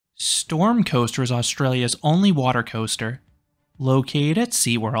Storm Coaster is Australia's only water coaster. Located at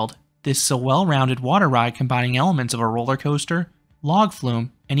SeaWorld, this is a well-rounded water ride combining elements of a roller coaster, log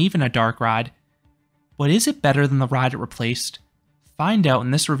flume, and even a dark ride. But is it better than the ride it replaced? Find out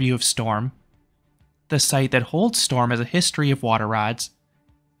in this review of Storm. The site that holds Storm has a history of water rides.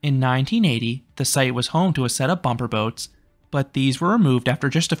 In 1980, the site was home to a set of bumper boats, but these were removed after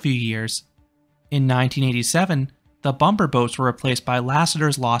just a few years. In 1987, the bumper boats were replaced by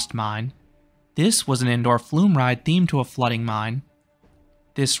Lassiter's Lost Mine. This was an indoor flume ride themed to a flooding mine.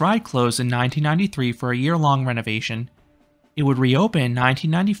 This ride closed in 1993 for a year-long renovation. It would reopen in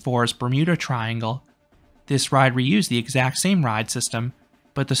 1994's Bermuda Triangle. This ride reused the exact same ride system,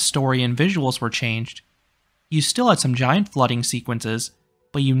 but the story and visuals were changed. You still had some giant flooding sequences,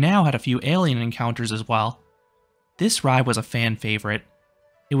 but you now had a few alien encounters as well. This ride was a fan favorite.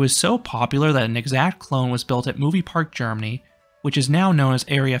 It was so popular that an exact clone was built at Movie Park Germany, which is now known as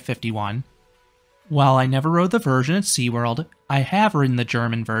Area 51. While I never rode the version at SeaWorld, I have ridden the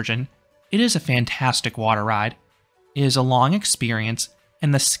German version. It is a fantastic water ride. It is a long experience,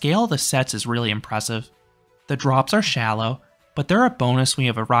 and the scale of the sets is really impressive. The drops are shallow, but they're a bonus when you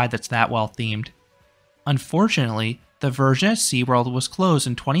have a ride that's that well themed. Unfortunately, the version at SeaWorld was closed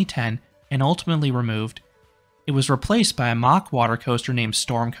in 2010 and ultimately removed. It was replaced by a Mack water coaster named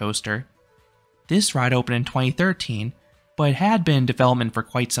Storm Coaster. This ride opened in 2013, but it had been in development for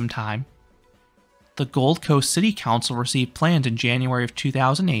quite some time. The Gold Coast City Council received plans in January of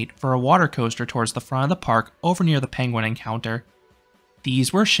 2008 for a water coaster towards the front of the park over near the Penguin Encounter.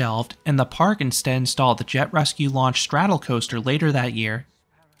 These were shelved, and the park instead installed the Jet Rescue Launch Straddle Coaster later that year.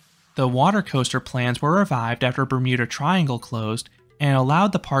 The water coaster plans were revived after Bermuda Triangle closed and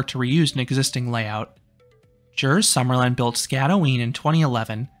allowed the park to reuse an existing layout. Djurs Sommerland built Skatteoen in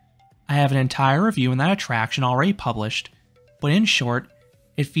 2011. I have an entire review on that attraction already published, but in short,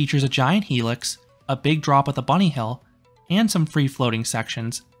 it features a giant helix, a big drop at the bunny hill, and some free-floating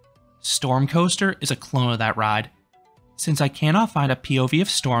sections. Storm Coaster is a clone of that ride. Since I cannot find a POV of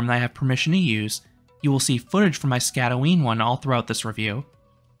Storm that I have permission to use, you will see footage from my Skatteoen one all throughout this review.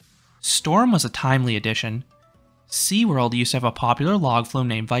 Storm was a timely addition. SeaWorld used to have a popular log flume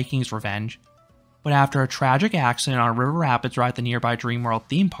named Viking's Revenge, but after a tragic accident on a River Rapids ride at the nearby Dreamworld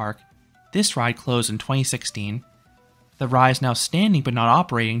theme park, this ride closed in 2016. The ride is now standing but not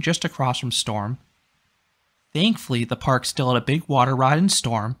operating just across from Storm. Thankfully, the park still had a big water ride in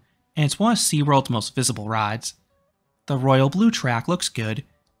Storm, and it's one of SeaWorld's most visible rides. The Royal Blue track looks good,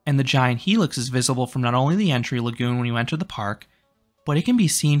 and the giant helix is visible from not only the entry lagoon when you enter the park, but it can be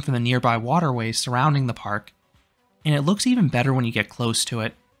seen from the nearby waterways surrounding the park, and it looks even better when you get close to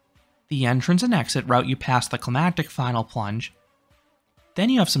it. The entrance and exit route you past the climactic final plunge. Then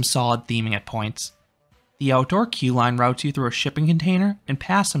you have some solid theming at points. The outdoor queue line routes you through a shipping container and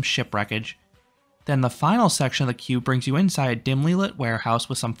past some shipwreckage. Then the final section of the queue brings you inside a dimly lit warehouse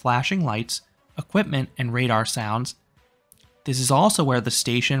with some flashing lights, equipment, and radar sounds. This is also where the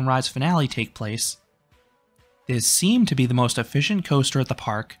station and ride's finale take place. This seemed to be the most efficient coaster at the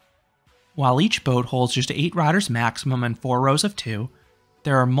park. While each boat holds just 8 riders maximum and 4 rows of 2,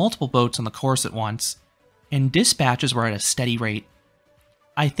 there are multiple boats on the course at once, and dispatches were at a steady rate.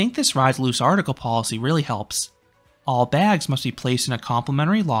 I think this ride's loose article policy really helps. All bags must be placed in a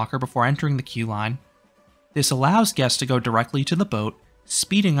complimentary locker before entering the queue line. This allows guests to go directly to the boat,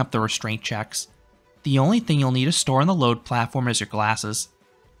 speeding up the restraint checks. The only thing you'll need to store on the load platform is your glasses.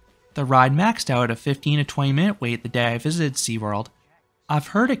 The ride maxed out at a 15 to 20 minute wait the day I visited SeaWorld. I've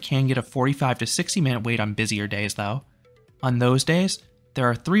heard it can get a 45 to 60 minute wait on busier days though. On those days, there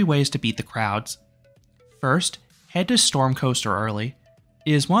are 3 ways to beat the crowds. First, head to Storm Coaster early.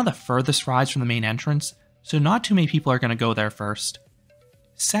 It is one of the furthest rides from the main entrance, so not too many people are going to go there first.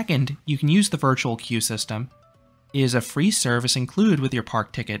 Second, you can use the virtual queue system. It is a free service included with your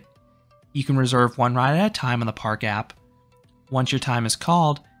park ticket. You can reserve 1 ride at a time on the park app. Once your time is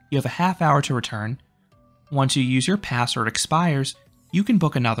called, you have a half hour to return. Once you use your pass or it expires, you can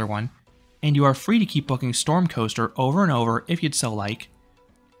book another one, and you are free to keep booking Storm Coaster over and over if you'd so like.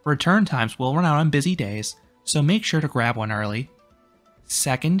 Return times will run out on busy days, so make sure to grab one early.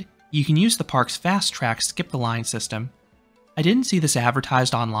 Second, you can use the park's fast track skip the line system. I didn't see this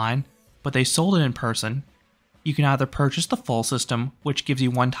advertised online, but they sold it in person. You can either purchase the full system, which gives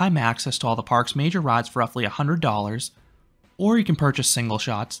you one-time access to all the park's major rides for roughly $100, or you can purchase single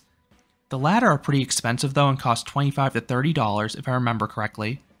shots. The latter are pretty expensive though and cost $25 to $30 if I remember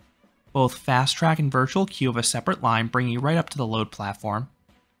correctly. Both Fast Track and Virtual Queue have a separate line bringing you right up to the load platform.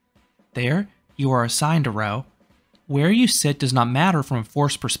 There, you are assigned a row. Where you sit does not matter from a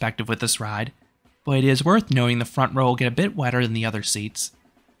force perspective with this ride, but it is worth noting the front row will get a bit wetter than the other seats.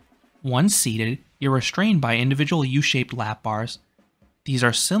 Once seated, you're restrained by individual U-shaped lap bars. These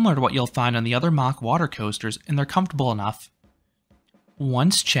are similar to what you'll find on the other Mack water coasters, and they're comfortable enough.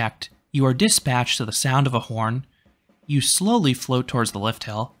 Once checked, you are dispatched to the sound of a horn. You slowly float towards the lift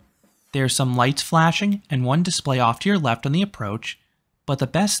hill. There's some lights flashing and one display off to your left on the approach, but the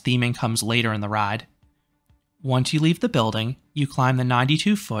best theming comes later in the ride. Once you leave the building, you climb the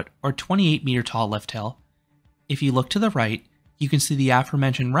 92-foot or 28-meter tall lift hill. If you look to the right, you can see the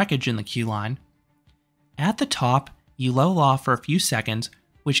aforementioned wreckage in the queue line. At the top, you level off for a few seconds,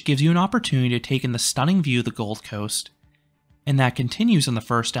 which gives you an opportunity to take in the stunning view of the Gold Coast. And that continues in the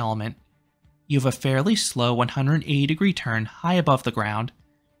first element. You have a fairly slow 180-degree turn high above the ground.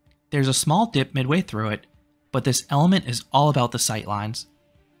 There's a small dip midway through it, but this element is all about the sightlines.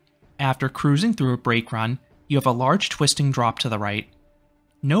 After cruising through a brake run, you have a large twisting drop to the right.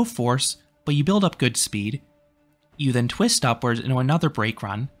 No force, but you build up good speed. You then twist upwards into another brake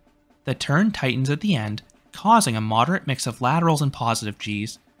run. The turn tightens at the end, causing a moderate mix of laterals and positive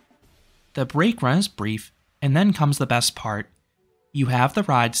Gs. The brake run is brief, and then comes the best part. You have the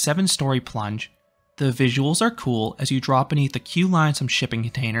ride's 7-story plunge. The visuals are cool as you drop beneath the queue line some shipping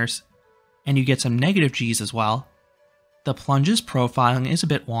containers, and you get some negative Gs as well. The plunge's profiling is a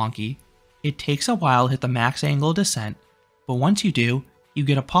bit wonky. It takes a while to hit the max angle of descent, but once you do, you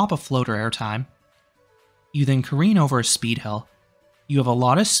get a pop of floater airtime. You then careen over a speed hill. You have a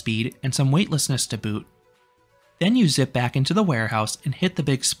lot of speed and some weightlessness to boot. Then you zip back into the warehouse and hit the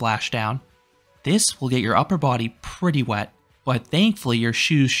big splashdown. This will get your upper body pretty wet, but thankfully your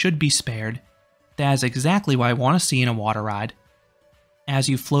shoes should be spared. That is exactly what I want to see in a water ride. As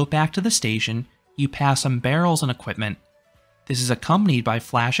you float back to the station, you pass some barrels and equipment. This is accompanied by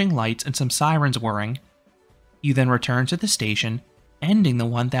flashing lights and some sirens whirring. You then return to the station, ending the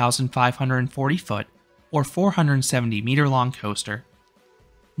 1,540-foot or 470-meter long coaster.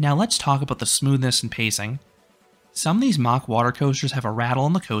 Now let's talk about the smoothness and pacing. Some of these Mack water coasters have a rattle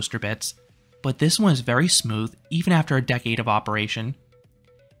in the coaster bits, but this one is very smooth even after a decade of operation.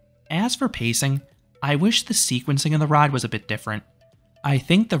 As for pacing, I wish the sequencing of the ride was a bit different. I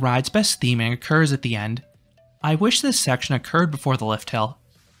think the ride's best theming occurs at the end. I wish this section occurred before the lift hill.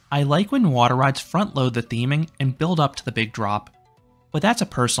 I like when water rides front load the theming and build up to the big drop, but that's a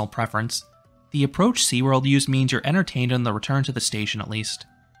personal preference. The approach SeaWorld used means you're entertained on the return to the station at least.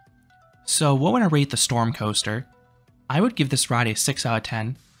 So what would I rate the Storm Coaster? I would give this ride a 6 out of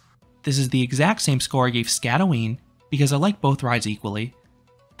 10. This is the exact same score I gave Skatteoen because I like both rides equally.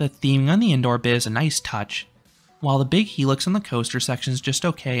 The theming on the indoor bit is a nice touch, while the big helix on the coaster section is just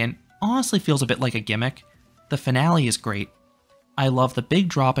okay and honestly feels a bit like a gimmick. The finale is great. I love the big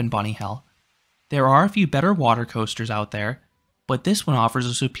drop in Bunny Hill. There are a few better water coasters out there, but this one offers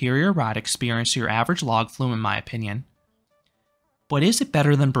a superior ride experience to your average log flume in my opinion. But is it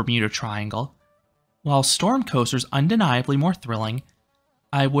better than Bermuda Triangle? While Storm Coaster's undeniably more thrilling,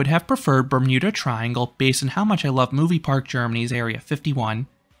 I would have preferred Bermuda Triangle based on how much I love Movie Park Germany's Area 51,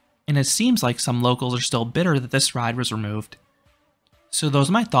 and it seems like some locals are still bitter that this ride was removed. So those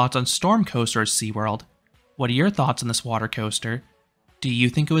are my thoughts on Storm Coaster at SeaWorld. What are your thoughts on this water coaster? Do you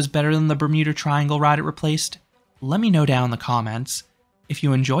think it was better than the Bermuda Triangle ride it replaced? Let me know down in the comments. If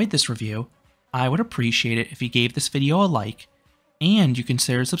you enjoyed this review, I would appreciate it if you gave this video a like, and you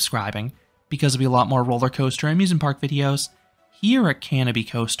consider subscribing, because there'll be a lot more roller coaster and amusement park videos here at Canopy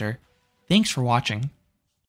Coaster. Thanks for watching.